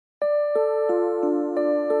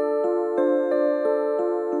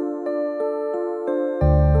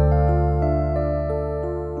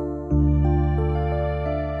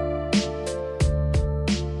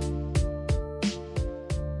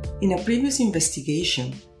In a previous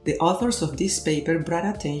investigation, the authors of this paper brought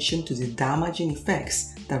attention to the damaging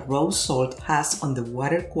effects that road salt has on the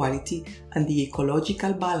water quality and the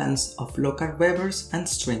ecological balance of local rivers and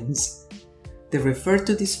streams. They refer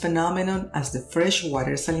to this phenomenon as the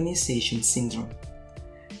freshwater salinization syndrome.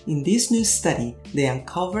 In this new study, they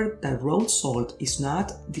uncovered that road salt is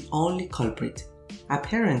not the only culprit.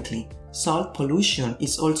 Apparently, salt pollution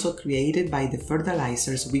is also created by the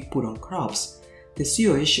fertilizers we put on crops, the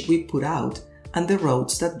sewage we put out, and the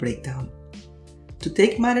roads that break down. To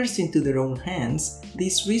take matters into their own hands,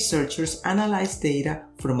 these researchers analyzed data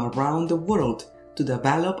from around the world to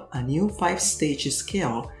develop a new 5-stage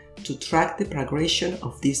scale to track the progression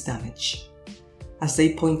of this damage. As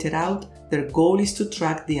they pointed out, their goal is to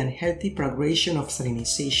track the unhealthy progression of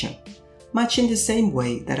salinization, much in the same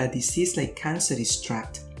way that a disease like cancer is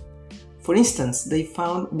tracked. For instance, they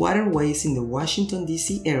found waterways in the Washington,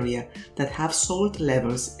 D.C. area that have salt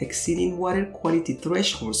levels exceeding water quality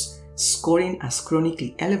thresholds, scoring as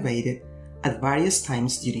chronically elevated at various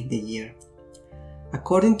times during the year.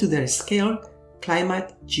 According to their scale,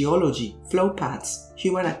 climate, geology, flow paths,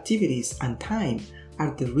 human activities, and time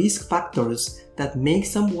are the risk factors that make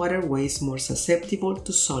some waterways more susceptible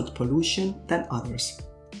to salt pollution than others.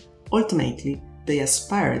 Ultimately, they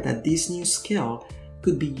aspire that this new scale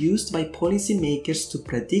could be used by policymakers to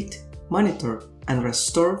predict, monitor, and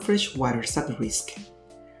restore fresh waters at risk.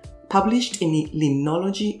 Published in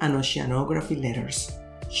Limnology and Oceanography Letters,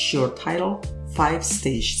 short title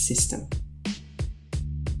 5-Stage System.